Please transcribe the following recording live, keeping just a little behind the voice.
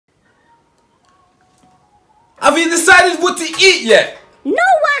you decided what to eat yet? No,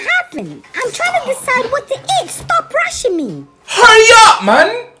 what happened? I'm trying to decide what to eat. Stop rushing me. Hurry up,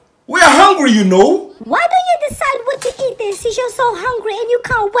 man. We're hungry, you know. Why don't you decide what to eat then since you're so hungry and you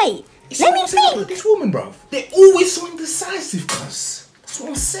can't wait? Let me think. This woman, bruv. They're always so indecisive, cuz. That's what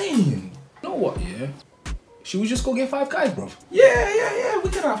I'm saying. You know what, yeah? Should we just go get Five Guys, bro? Yeah. We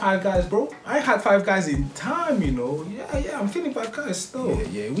can have Five Guys, bro. I had Five Guys in time, you know. Yeah. I'm feeling Five Guys still.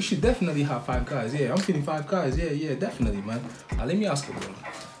 Yeah. We should definitely have Five Guys. Yeah, I'm feeling Five Guys. Yeah, definitely, man. Let me ask her, bro.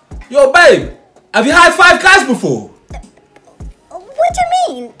 Yo, babe. Have you had Five Guys before? What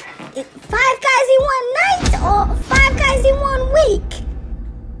do you mean? 5 guys in one night or 5 guys in 1 week?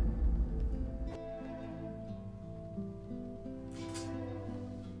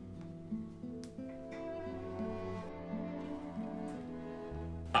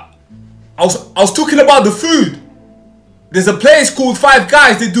 I was talking about the food. There's a place called Five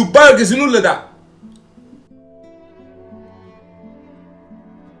Guys. They do burgers and all of that.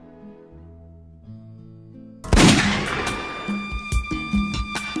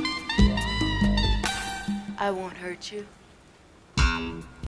 I won't hurt you.